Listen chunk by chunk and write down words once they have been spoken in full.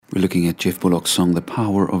We're looking at Jeff Bullock's song, The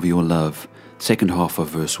Power of Your Love. Second half of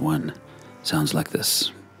verse 1 sounds like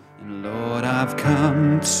this. And Lord, I've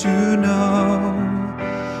come to know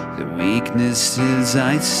the weaknesses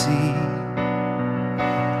I see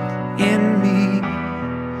in me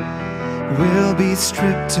will be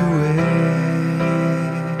stripped away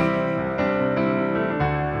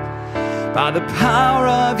by the power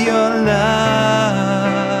of your love.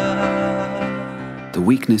 The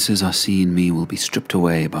weaknesses I see in me will be stripped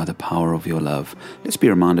away by the power of your love. Let's be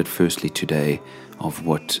reminded firstly today of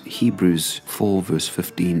what Hebrews 4 verse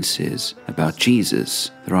 15 says about Jesus.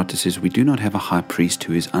 The writer says, we do not have a high priest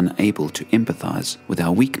who is unable to empathize with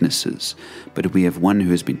our weaknesses, but we have one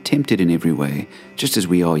who has been tempted in every way, just as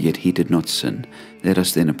we are, yet he did not sin. Let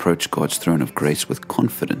us then approach God's throne of grace with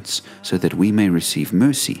confidence, so that we may receive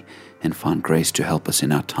mercy and find grace to help us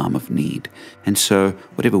in our time of need. And so,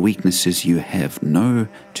 whatever weaknesses you have, know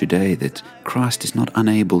today that Christ is not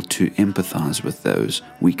unable to empathize with those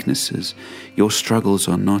weaknesses. Your struggles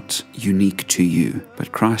are not unique to you,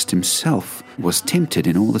 but Christ himself was tempted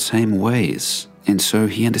in all the same ways. And so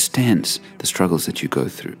he understands the struggles that you go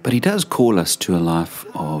through. But he does call us to a life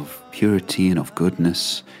of purity and of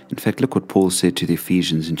goodness. In fact, look what Paul said to the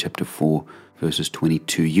Ephesians in chapter 4, verses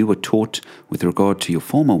 22. You were taught with regard to your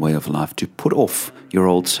former way of life to put off your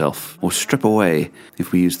old self, or strip away,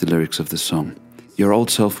 if we use the lyrics of the song, your old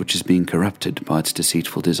self which is being corrupted by its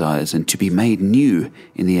deceitful desires, and to be made new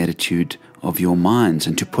in the attitude of your minds,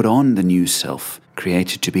 and to put on the new self,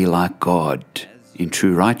 created to be like God in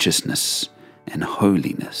true righteousness and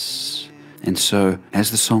holiness. And so, as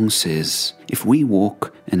the song says, if we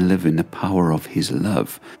walk and live in the power of his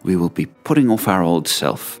love, we will be putting off our old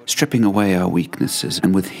self, stripping away our weaknesses,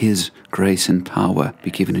 and with his grace and power be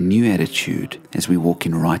given a new attitude as we walk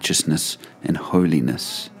in righteousness and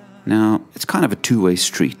holiness. Now, it's kind of a two-way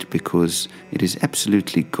street, because it is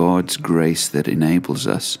absolutely God's grace that enables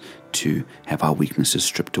us to have our weaknesses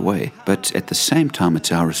stripped away. But at the same time,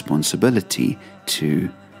 it's our responsibility to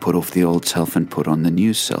put off the old self and put on the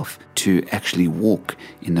new self, to actually walk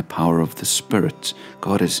in the power of the Spirit.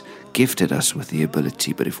 God has gifted us with the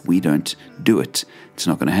ability, but if we don't do it, it's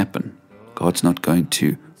not going to happen. God's not going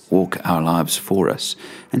to walk our lives for us.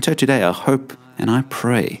 And so today I hope and I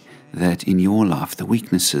pray that in your life the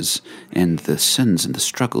weaknesses and the sins and the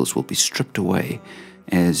struggles will be stripped away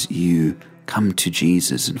as you come to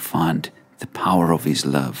Jesus and find the power of his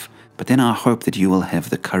love. But then I hope that you will have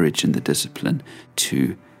the courage and the discipline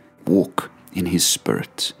to walk in his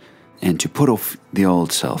Spirit and to put off the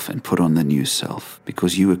old self and put on the new self,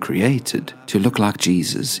 because you were created to look like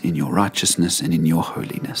Jesus in your righteousness and in your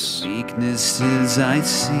holiness. Weaknesses I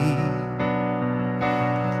see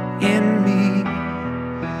in me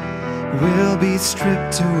will be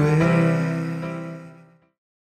stripped away